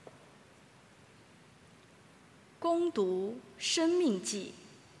恭读申命纪。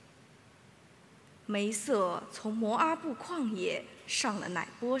梅瑟从摩阿布旷野上了乃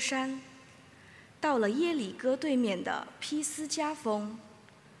波山，到了耶里哥对面的丕斯加峰，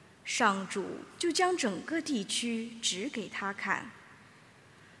上主就将整个地区指给他看。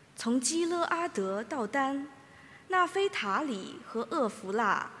从基肋阿得到丹，纳斐塔里和厄弗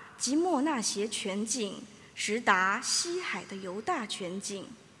辣及默纳协全境，直达西海的犹大全境，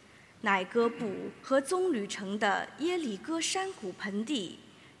乃革布和棕榈城的耶里哥山谷盆地，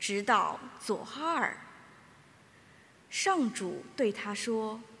直到左哈尔。上主对他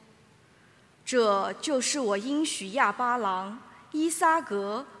说：“这就是我应许亚巴郎、依撒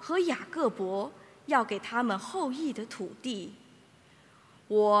格和雅各伯要给他们后裔的土地。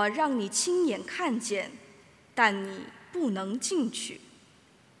我让你亲眼看见，但你不能进去。”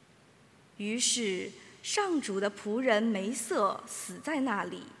于是上主的仆人梅瑟死在那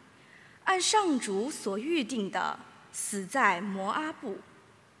里，按上主所预定的，死在摩阿布。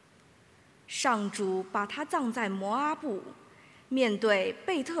上主把他葬在摩阿布，面对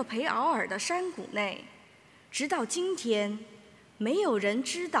贝特培敖尔的山谷内，直到今天，没有人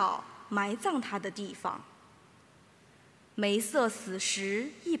知道埋葬他的地方。梅瑟死时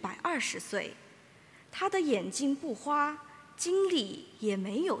120岁，他的眼睛不花，精力也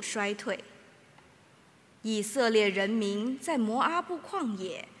没有衰退。以色列人民在摩阿布旷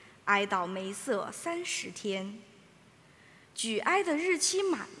野哀悼梅瑟30天，举哀的日期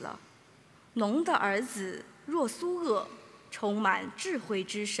满了。农的儿子若苏厄充满智慧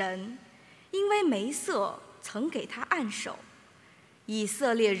之神，因为梅瑟曾给他按手，以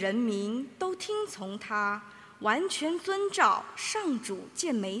色列人民都听从他，完全遵照上主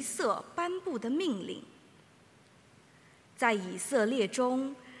借梅瑟颁布的命令。在以色列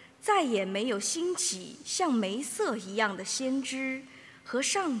中，再也没有兴起像梅瑟一样的先知和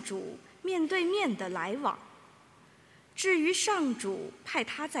上主面对面的来往。至于上主派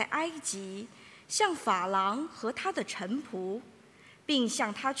他在埃及向法郎和他的臣仆，并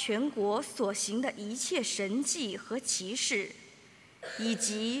向他全国所行的一切神迹和奇事，以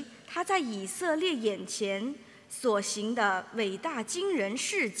及他在以色列眼前所行的伟大惊人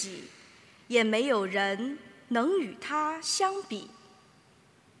事迹，也没有人能与他相比。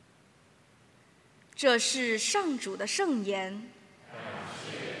这是上主的圣言。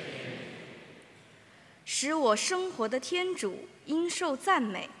使我生活的天主应受赞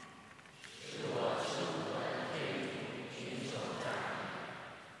美。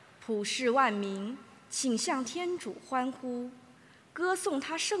普世万民，请向天主欢呼，歌颂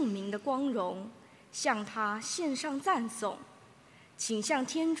他圣名的光荣，向他献上赞颂。请向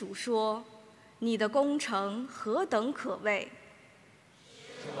天主说：“你的工程何等可畏！”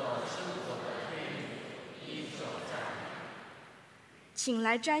请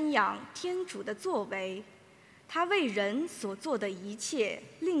来瞻仰天主的作为，他为人所做的一切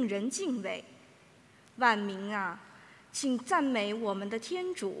令人敬畏。万民啊，请赞美我们的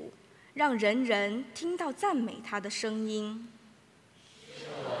天主，让人人听到赞美他的声音。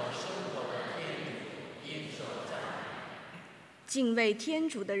敬畏天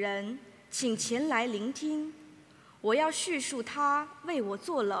主的人，请前来聆听，我要叙述他为我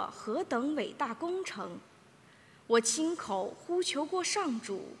做了何等伟大工程。我亲口呼求过上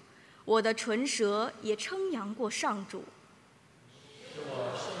主，我的唇舌也称扬过上主。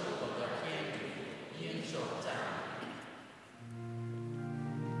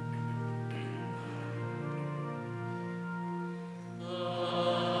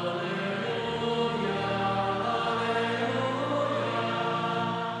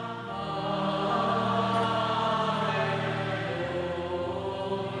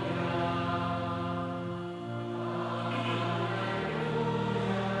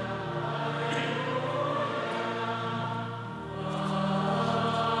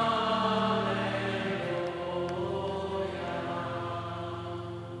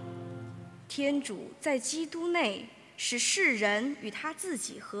天主在基督内使世人与他自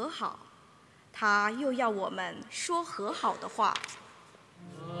己和好，他又要我们说和好的话。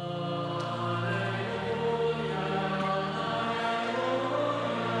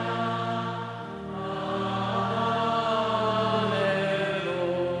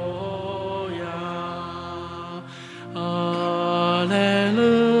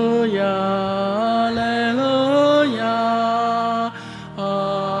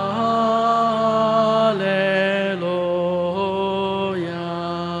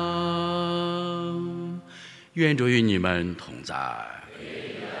愿主与你们同在。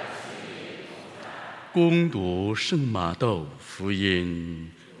恭读圣马窦福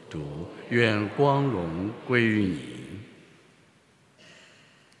音，主，愿光荣归于你。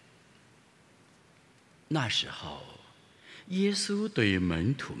那时候，耶稣对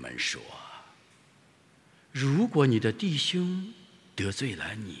门徒们说：如果你的弟兄得罪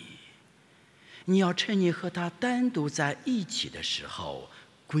了你，你要趁你和他单独在一起的时候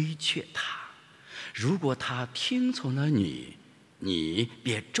规劝他。如果他听从了你，你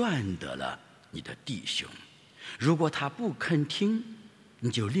便赚得了你的弟兄；如果他不肯听，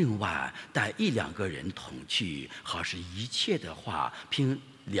你就另外带1、2个人同去，好使一切的话凭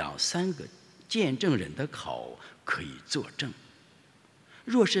2、3个见证人的口可以作证。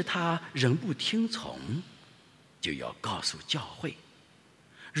若是他仍不听从，就要告诉教会；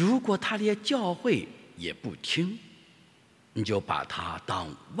如果他连教会也不听，你就把他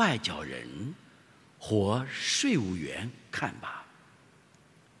当外交人或税务员看吧。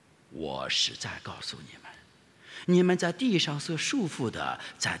我实在告诉你们，你们在地上所束缚的，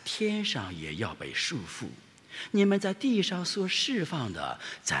在天上也要被束缚；你们在地上所释放的，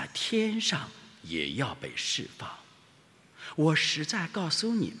在天上也要被释放。我实在告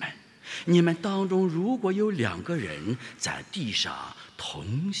诉你们，你们当中如果有2个人在地上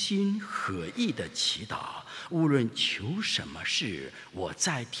同心合意的祈祷，无论求什么事，我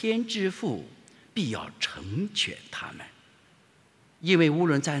在天之父必要成全他们。因为无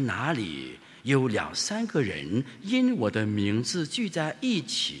论在哪里有2、3个人因我的名字聚在一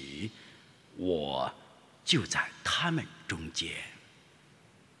起，我就在他们中间。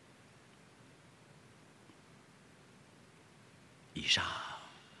以上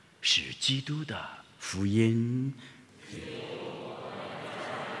是基督的福音。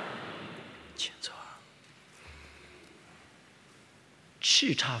请坐。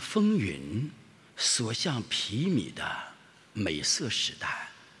叱咤风云、所向披靡的美色时代，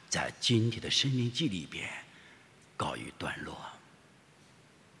在今天的申命记里边告一段落。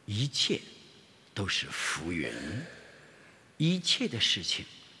一切都是浮云，一切的事情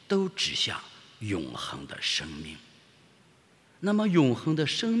都指向永恒的生命。那么永恒的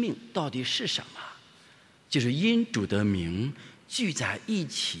生命到底是什么？就是因主的名聚在一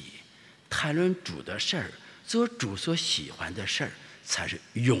起，谈论主的事儿，做主所喜欢的事儿，才是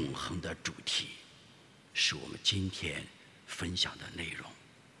永恒的主题，是我们今天分享的内容。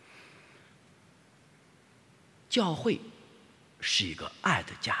教会是一个爱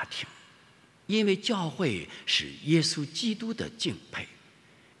的家庭，因为教会是耶稣基督的敬佩。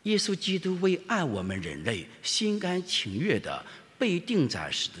耶稣基督为爱我们人类，心甘情愿地被钉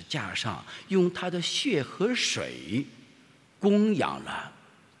在十字架上，用他的血和水供养了、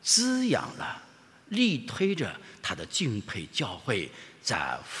滋养了、力推着他的敬佩教会，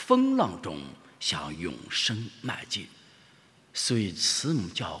在风浪中向永生迈进。所以慈母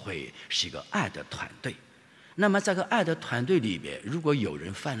教会是一个爱的团队。那么在这个爱的团队里边，如果有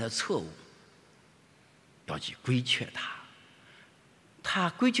人犯了错误，要去规劝他。他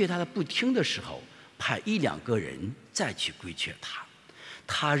规劝他的不听的时候，派1、2个人再去规劝他。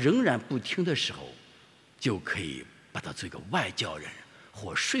他仍然不听的时候，就可以把他做一个外交人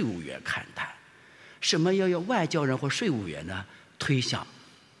或税务员看待。什么要有外交人或税务员呢？推向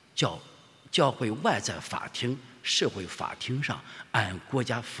教会外在法庭、社会法庭上，按国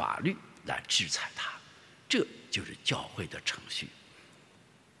家法律来制裁他。这就是教会的程序。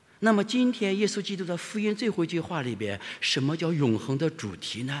那么今天耶稣基督的福音最后一句话里边，什么叫永恒的主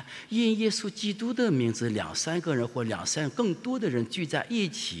题呢？因耶稣基督的名字，2、3个人或2、3更多的人聚在一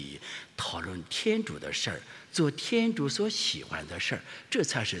起，讨论天主的事儿，做天主所喜欢的事儿，这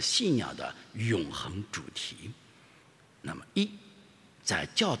才是信仰的永恒主题。那么1，在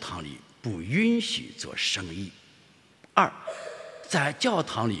教堂里不允许做生意；2，在教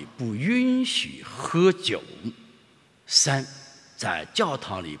堂里不允许喝酒；3，在教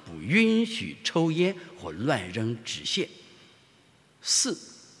堂里不允许抽烟或乱扔纸屑；4，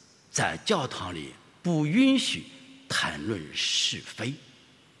在教堂里不允许谈论是非；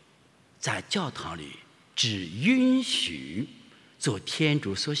在教堂里只允许做天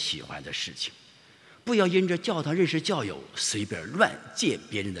主所喜欢的事情，不要因着教堂认识教友随便乱借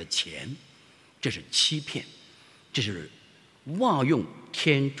别人的钱，这是欺骗，这是妄用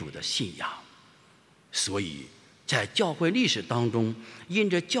天主的信仰。所以在教会历史当中，因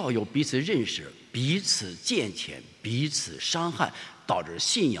着教友彼此认识、彼此见钱、彼此伤害，导致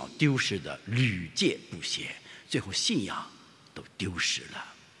信仰丢失的屡见不鲜，最后信仰都丢失了。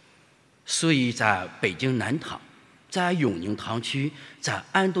所以在北京南堂、在永宁堂区、在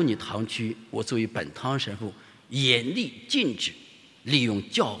安东尼堂区，我作为本堂神父，严厉禁止利用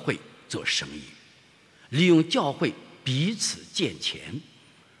教会做生意，利用教会彼此见钱，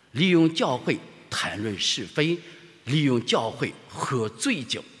利用教会谈论是非，利用教会喝醉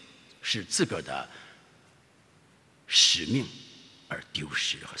酒，使自个儿的使命而丢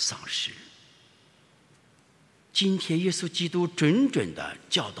失和丧失。今天耶稣基督准地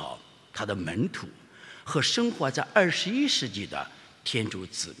教导他的门徒和生活在21世纪的天主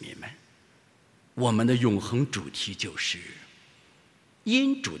子民们，我们的永恒主题就是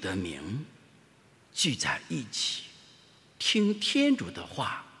因主的名聚在一起，听天主的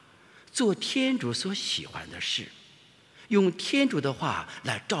话，做天主所喜欢的事，用天主的话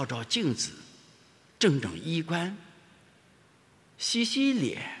来照照镜子，正正衣冠，洗洗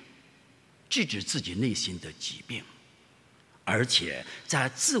脸，治治自己内心的疾病，而且在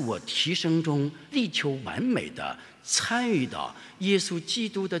自我提升中力求完美的参与到耶稣基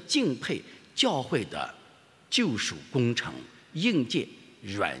督的敬佩教会的救赎工程硬件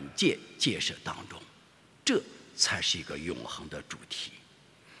软件建设当中，这才是一个永恒的主题。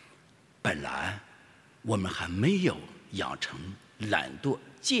本来我们还没有养成懒惰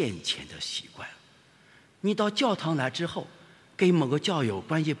见钱的习惯，你到教堂来之后，跟某个教友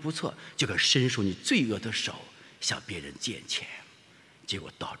关系不错，就可伸出你罪恶的手向别人借钱，结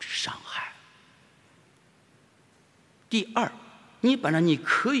果导致伤害。第二，你本来你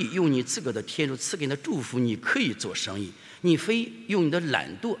可以用你自个的天主赐给你的祝福，你可以做生意，你非用你的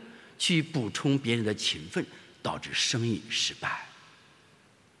懒惰去补充别人的勤奋，导致生意失败。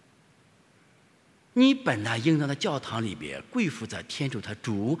你本来应当在教堂里边跪伏在天主他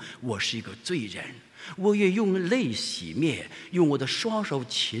主，我是一个罪人，我愿用泪洗灭，用我的双手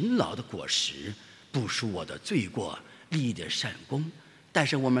勤劳的果实补赎我的罪过，立的善功。但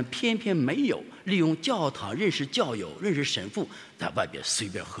是我们偏偏没有利用教堂认识教友，认识神父，在外边随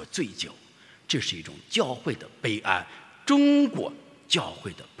便喝醉酒，这是一种教会的悲哀，中国教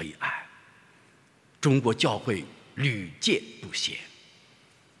会的悲哀。中国教会屡见不鲜，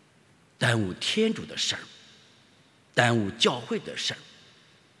耽误天主的事儿，耽误教会的事儿，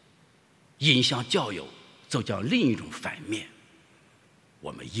引向教友走向另一种反面。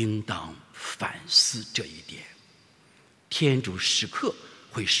我们应当反思这一点。天主时刻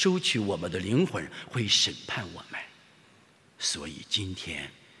会收取我们的灵魂，会审判我们。所以今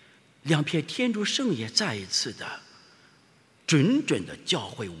天两片天主圣言再一次的准的教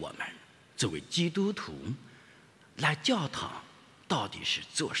会我们，作为基督徒来教堂到底是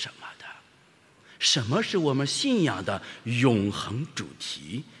做什么的？什么是我们信仰的永恒主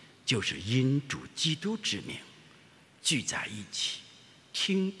题？就是因主基督之名聚在一起，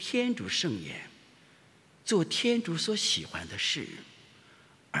听天主圣言，做天主所喜欢的事，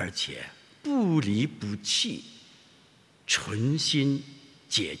而且不离不弃，纯心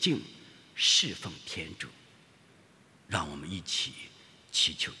洁净侍奉天主。让我们一起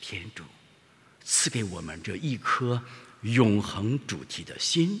祈求天主赐给我们这一颗永恒主题的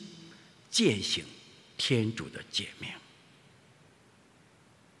心，践行天主的诫命。